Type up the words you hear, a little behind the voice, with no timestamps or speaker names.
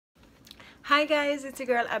Hi guys, it's your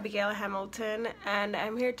girl Abigail Hamilton, and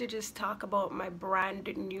I'm here to just talk about my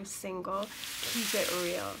brand new single, Keep It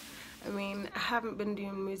Real. I haven't been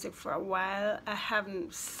doing music for a while. I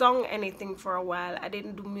haven't sung anything for a while. I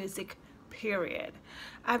didn't do music, period.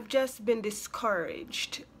 I've just been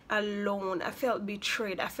discouraged, alone. I felt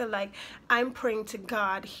betrayed. I feel like I'm praying to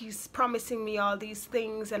God. He's promising me all these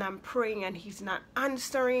things and I'm praying and he's not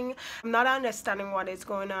answering. I'm not understanding what is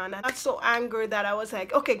going on. I got so angry that I was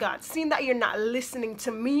like, okay God, seeing that you're not listening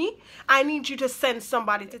to me, I need you to send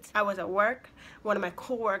somebody to... I was at work. One of my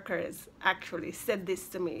co-workers actually said this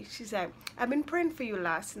to me. She said, I've been praying for you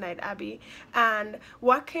last night, Abby, and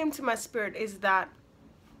what came to my spirit is that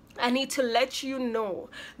I need to let you know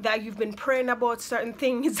that you've been praying about certain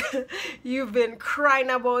things, you've been crying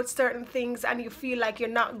about certain things, and you feel like you're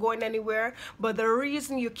not going anywhere. But the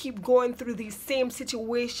reason you keep going through these same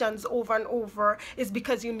situations over and over is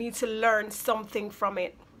because you need to learn something from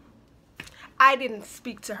it. I didn't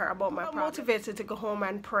speak to her about my problem. I'm motivated to go home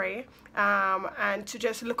and pray and to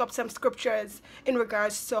just look up some scriptures in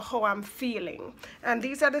regards to how I'm feeling. And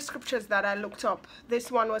these are the scriptures that I looked up.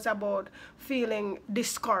 This one was about feeling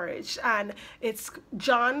discouraged, and it's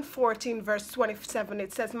John 14 verse 27.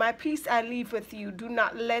 It says, my peace I leave with you. Do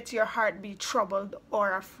not let your heart be troubled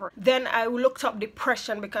or afraid. Then I looked up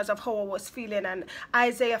depression because of how I was feeling, and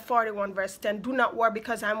Isaiah 41 verse 10. Do not worry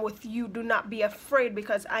because I'm with you. Do not be afraid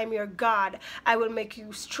because I'm your God. I will make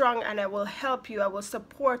you strong and I will help you. I will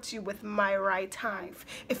support you with my right hand.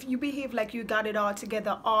 If you behave like you got it all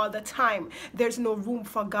together all the time, there's no room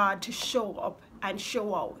for God to show up and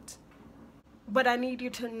show out. But I need you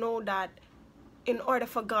to know that in order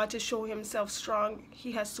for God to show himself strong,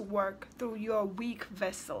 he has to work through your weak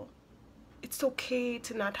vessel. It's okay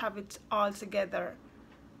to not have it all together,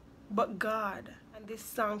 but God. And this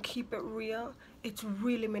song, Keep It Real, it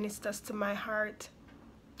really ministers to my heart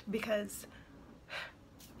because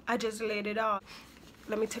I just laid it off.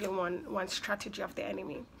 Let me tell you one strategy of the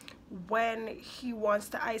enemy. When he wants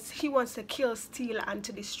to kill, steal, and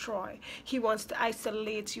to destroy. He wants to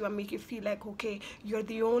isolate you and make you feel like, okay, you're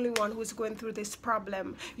the only one who's going through this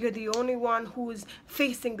problem. You're the only one who's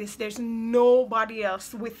facing this. There's nobody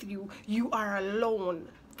else with you. You are alone.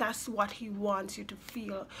 That's what he wants you to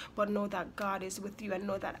feel. But know that God is with you, and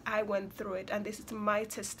know that I went through it, and this is my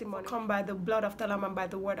testimony. Come by the blood of the Lamb and by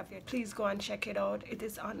the word of it. Please go and check it out. It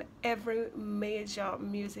is on every major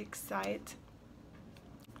music site.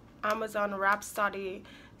 Amazon, Rhapsody,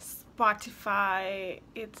 Spotify,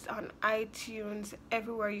 it's on iTunes,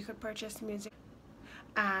 everywhere you could purchase music.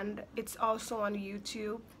 And it's also on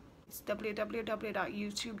YouTube. It's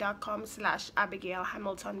www.youtube.com/Abigail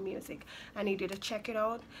Hamilton Music. I need you to check it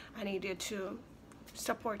out. I need you to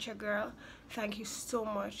support your girl. Thank you so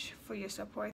much for your support.